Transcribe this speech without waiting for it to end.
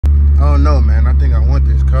don't know, man. I think I want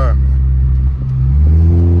this car, man.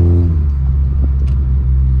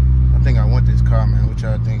 I think I want this car, man. What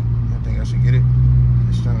y'all think? Y'all think I should get it?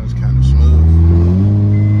 This joint is kind of smooth.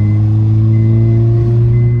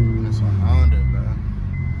 And it's a Honda, bro.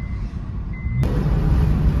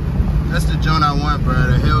 That's the joint I want, bro.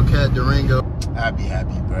 The Hellcat Durango. I'd be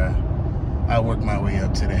happy, bro. I work my way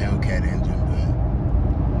up to the Hellcat engine,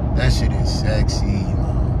 but that shit is sexy,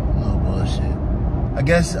 man. No bullshit. I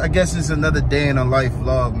guess it's another day in a life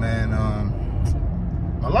vlog, man.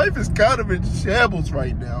 My life is kind of in shambles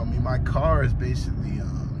right now. I mean, my car is basically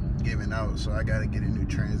giving out, so I gotta get a new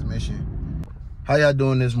transmission. How y'all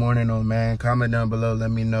doing this morning, though, man? Comment down below,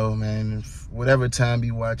 let me know, man. If whatever time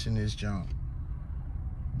you watching this junk.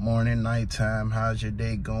 Morning, nighttime, how's your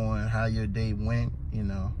day going? How your day went, you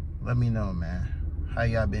know? Let me know, man. How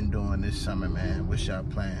y'all been doing this summer, man? What's y'all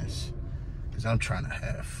plans? Because I'm trying to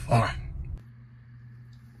have fun.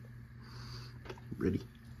 Ready?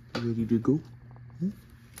 Ready to go?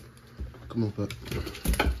 Come on, pup.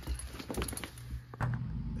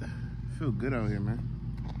 Feel good out here, man.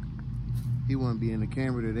 He won't be in the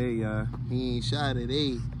camera today, y'all. He ain't shy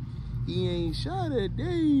today. He ain't shy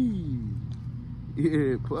today.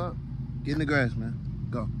 Yeah, pup. Get in the grass, man.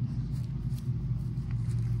 Go.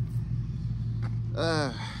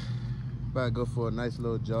 About to go for a nice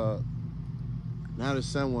little jog. Now the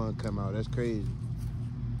sun won't come out. That's crazy.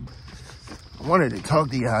 I wanted to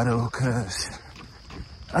talk to y'all though, cause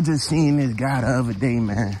I just seen this guy the other day,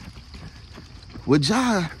 man. Would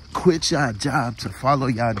y'all quit y'all job to follow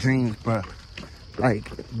y'all dreams, bro?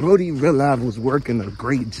 Like, Brody real life was working a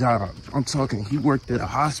great job. I'm talking, he worked at a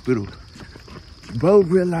hospital. Bro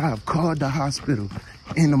real life called the hospital.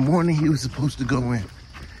 In the morning, he was supposed to go in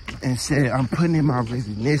and said, I'm putting in my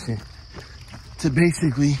resignation to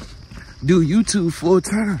basically do YouTube full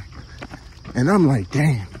time. And I'm like,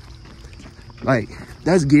 damn. Like,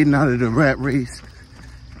 that's getting out of the rat race.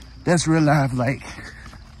 That's real life, like,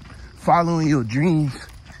 following your dreams.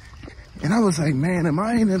 And I was like, man, am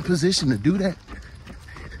I in a position to do that?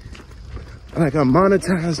 Like, I'm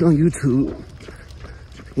monetized on YouTube.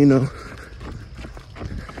 You know,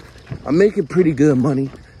 I'm making pretty good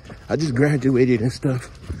money. I just graduated and stuff.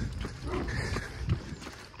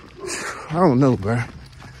 I don't know, bro.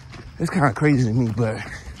 It's kind of crazy to me, but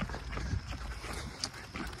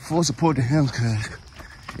full support to him, because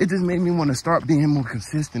it just made me want to start being more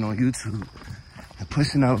consistent on YouTube and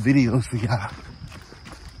pushing out videos for y'all.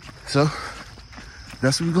 So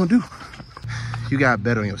that's what we're gonna do. You gotta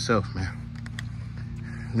bet on yourself, man.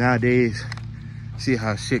 Nowadays, see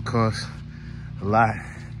how shit costs a lot.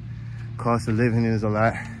 Cost of living is a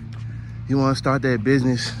lot. You wanna start that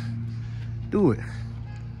business, do it.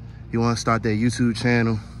 You wanna start that YouTube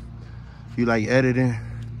channel, you like editing,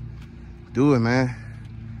 do it, man.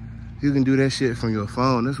 You can do that shit from your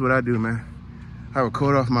phone. That's what I do, man. I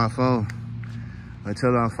record off my phone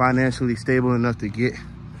until I'm financially stable enough to get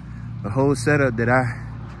the whole setup that I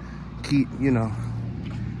keep, you know,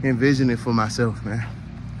 envisioning for myself, man.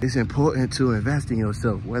 It's important to invest in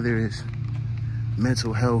yourself, whether it's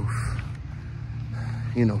mental health,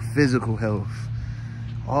 you know, physical health,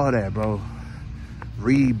 all that, bro.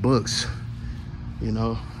 Read books, you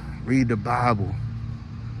know, read the Bible,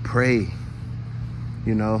 pray,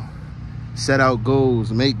 you know, set out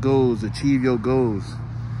goals, make goals, achieve your goals.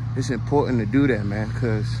 It's important to do that, man,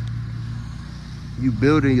 because you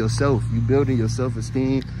building yourself, you building your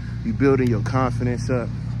self-esteem, you building your confidence up.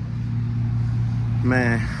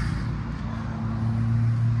 Man,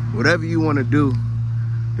 whatever you want to do,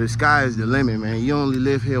 the sky is the limit, man. You only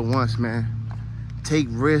live here once, man. Take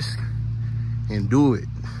risk and do it.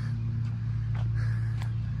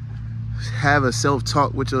 Have a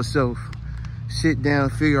self-talk with yourself. Sit down,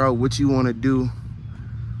 figure out what you want to do,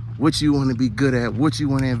 what you want to be good at, what you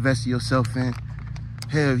want to invest yourself in.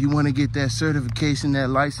 Hell, if you want to get that certification, that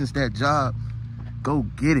license, that job, go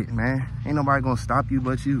get it, man. Ain't nobody gonna stop you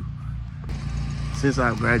but you. Since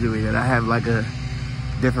I graduated, I have like a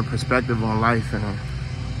different perspective on life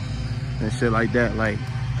and shit like that. Like,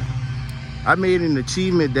 I made an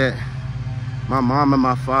achievement that my mom and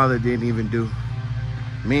my father didn't even do.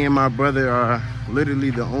 Me and my brother are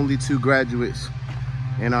literally the only two graduates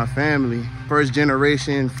in our family. First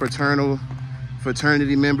generation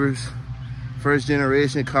fraternity members, first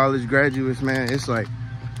generation college graduates, man. It's like,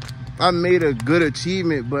 I made a good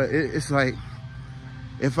achievement, but it's like,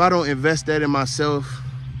 if I don't invest that in myself,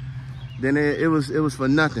 then it was for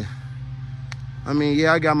nothing. I mean,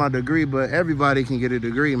 yeah, I got my degree, but everybody can get a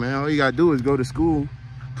degree, man. All you gotta do is go to school,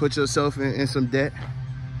 put yourself in some debt,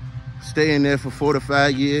 stay in there for 4 to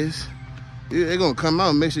 5 years. They're gonna come out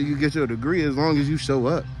and make sure you get your degree as long as you show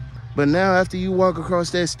up. But now after you walk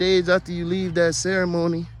across that stage, after you leave that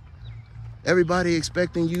ceremony, everybody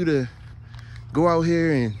expecting you to go out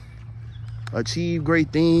here and achieve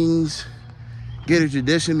great things, get a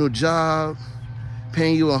traditional job,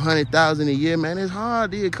 paying you $100,000 a year, man. It's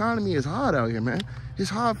hard. The economy is hard out here, man. It's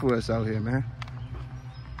hard for us out here, man.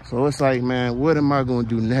 So it's like, man, what am I gonna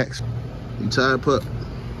do next? You tired, pup?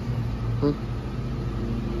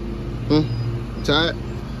 Tired?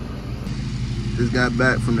 Just got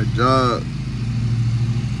back from the job.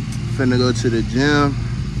 Finna go to the gym.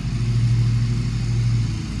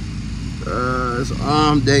 It's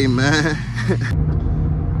arm day, man.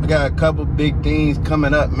 I got a couple big things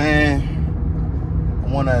coming up, man. I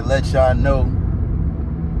wanna let y'all know.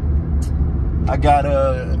 I got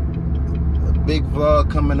a big vlog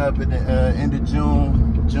coming up at the end of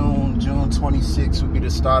June. June 26th will be the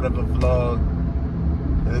start of a vlog.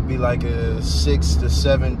 It'll be like a 6 to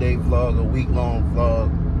 7 day vlog, a week-long vlog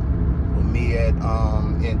with me at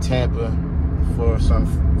in Tampa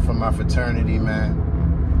for my fraternity, man.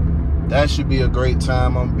 That should be a great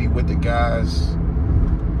time. I'm gonna be with the guys,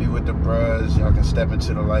 be with the bros. Y'all can step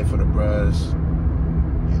into the life of the bros,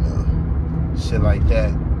 you know, shit like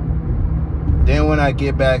that. Then when I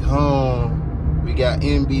get back home, we got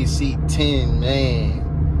NBC 10, man.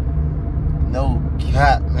 No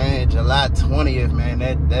cap, man. July 20th, man.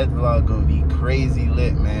 That vlog gonna be crazy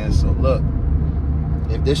lit, man. So look,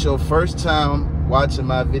 if this your first time watching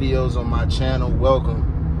my videos on my channel, welcome.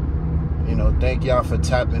 You know, thank y'all for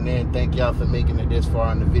tapping in. Thank y'all for making it this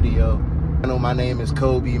far in the video. I know my name is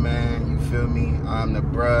Kobe, man. You feel me? I'm the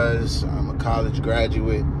bruz. I'm a college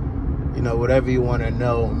graduate. You know, whatever you want to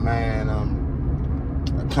know, man.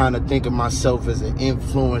 I kind of think of myself as an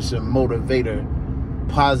influencer, motivator,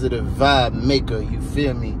 positive vibe maker, you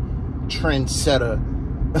feel me? Trendsetter,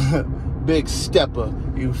 big stepper,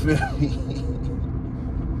 you feel me?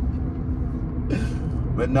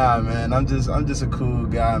 But nah, man, I'm just a cool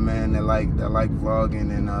guy, man, that like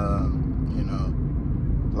vlogging and you know,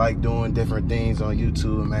 like doing different things on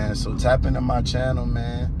YouTube, man. So tap into my channel,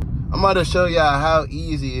 man. I'm about to show y'all how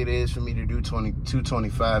easy it is for me to do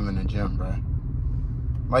 225 in the gym, bro.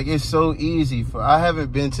 Like, it's so easy. I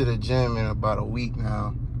haven't been to the gym in about a week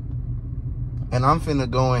now. And I'm finna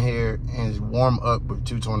go in here and warm up with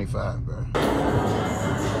 225, bro.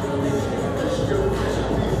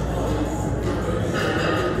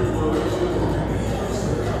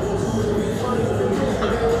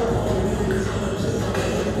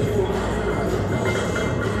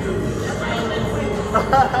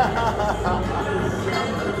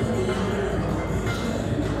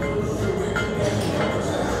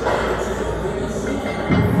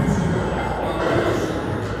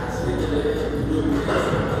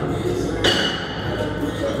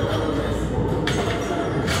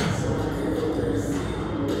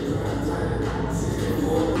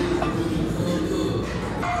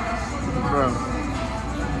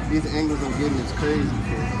 These angles I'm getting is crazy.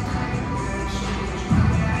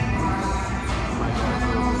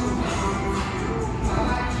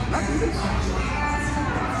 I do this.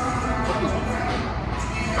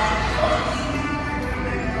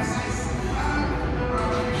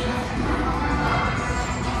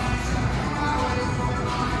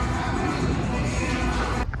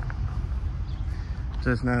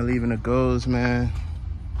 Just not leaving the goals, man.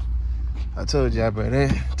 I told y'all, bro, that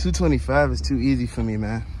 225 is too easy for me,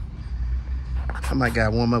 man. I might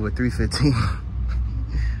got warm up with 315.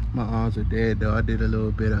 My arms are dead, though. I did a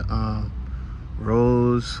little bit of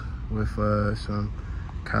rows with some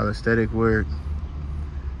calisthenic work.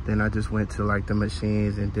 Then I just went to like the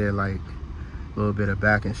machines and did like a little bit of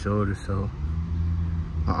back and shoulders. So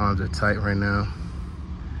my arms are tight right now.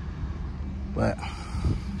 But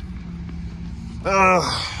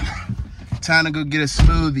time to go get a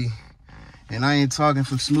smoothie. And I ain't talking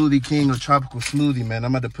from Smoothie King or Tropical Smoothie, man.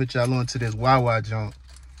 I'm about to put y'all on to this Wawa joint.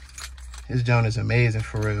 This joint is amazing,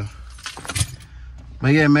 for real.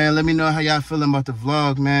 But yeah, man, let me know how y'all feeling about the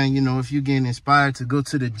vlog, man. You know, if you getting inspired to go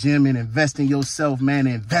to the gym and invest in yourself, man.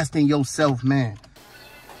 Invest in yourself, man.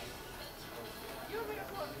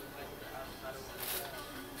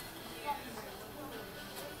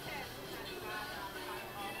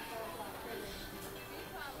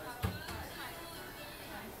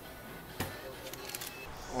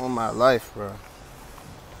 On my life, bro.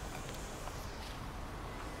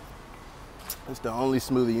 It's the only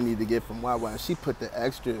smoothie you need to get from Wawa. She put the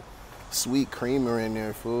extra sweet creamer in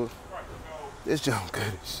there, fool. This junk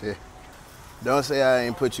good as shit. Don't say I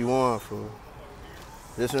ain't put you on, fool.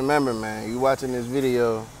 Just remember, man, you watching this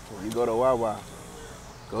video, when you go to Wawa,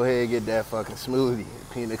 go ahead and get that fucking smoothie,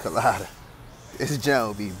 pina colada. This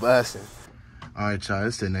junk be busting. All right, y'all,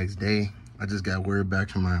 it's the next day. I just got word back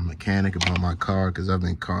from my mechanic about my car because I've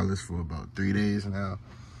been carless for about 3 days now.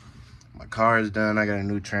 My car is done. I got a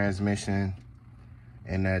new transmission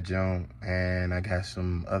in that junk, and I got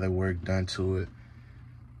some other work done to it.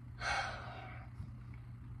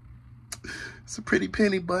 It's a pretty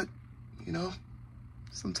penny, but, you know,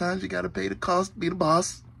 sometimes you got to pay the cost, be the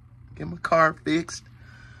boss, get my car fixed.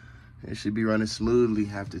 It should be running smoothly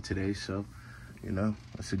after today, so, you know,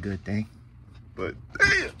 that's a good thing. But,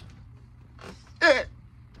 damn! Yeah.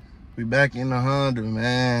 We back in the Honda,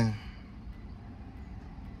 man.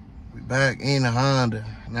 We back in the Honda.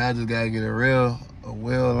 Now I just gotta get a wheel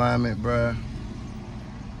alignment, bruh.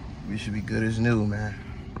 We should be good as new, man.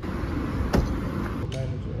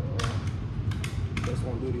 That's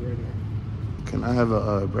on duty right now. Can I have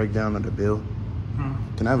a breakdown of the bill?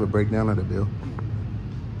 Can I have a breakdown of the bill?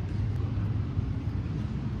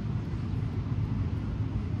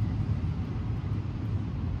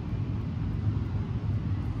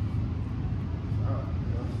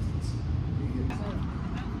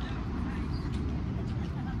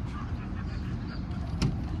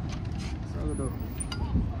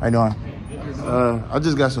 How you doing? I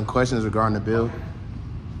just got some questions regarding the bill.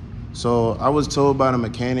 So I was told by the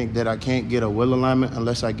mechanic that I can't get a wheel alignment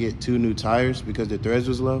unless I get 2 new tires because the threads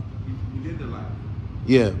was low. You did the alignment.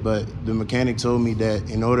 Yeah, but the mechanic told me that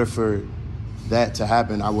in order for that to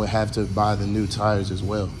happen, I would have to buy the new tires as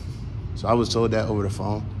well. So I was told that over the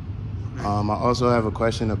phone. Okay. I also have a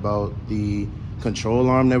question about the control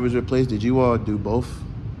arm that was replaced. Did you all do both?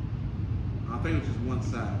 I think it was just one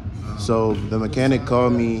side. So the mechanic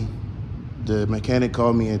called me. The mechanic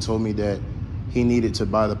called me and told me that he needed to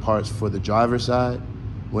buy the parts for the driver's side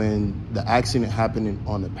when the accident happened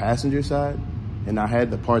on the passenger side, and I had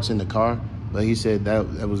the parts in the car, but he said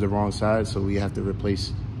that was the wrong side, so we have to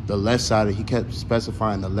replace the left side. He kept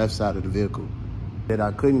specifying the left side of the vehicle. That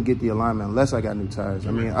I couldn't get the alignment unless I got new tires.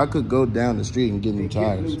 I mean, I could go down the street and get new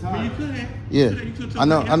tires. But you could have. Yeah, I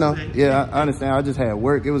know. Yeah, I understand. I just had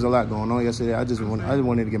work. It was a lot going on yesterday. I just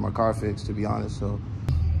wanted to get my car fixed, to be honest. So,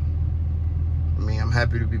 I mean, I'm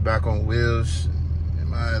happy to be back on wheels.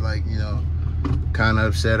 Am I, like, you know, kind of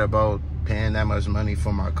upset about paying that much money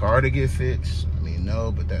for my car to get fixed? I mean,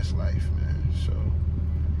 no, but that's life, man. So,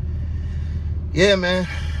 yeah, man.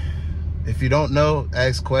 If you don't know,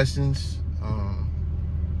 ask questions.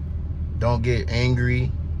 Don't get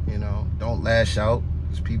angry, you know, don't lash out,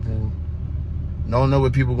 because people don't know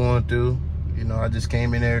what people going through. You know, I just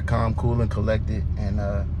came in there calm, cool, and collected, and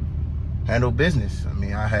handled business. I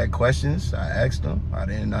mean, I had questions, I asked them, I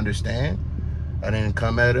didn't understand, I didn't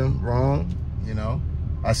come at them wrong, you know.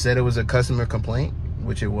 I said it was a customer complaint,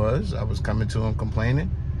 which it was. I was coming to them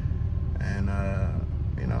complaining, and,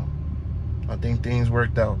 you know, I think things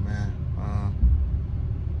worked out, man.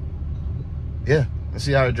 Yeah, let's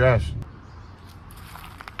see how it drives.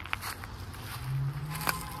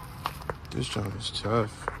 This job is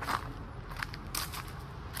tough.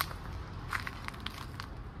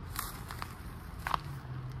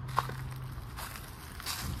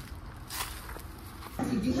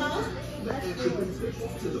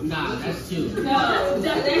 Nah, that's 2. No,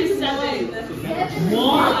 there's 7.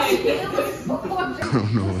 What? I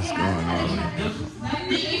don't know what's going on.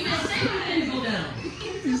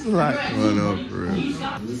 He's like going up for real.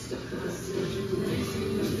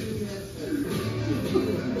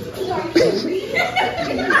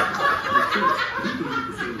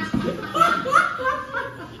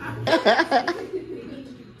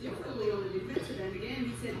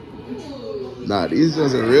 Nah, these are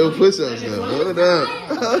some real push-ups though. Hold up.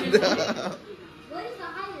 Hold up.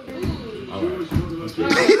 All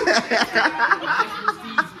right.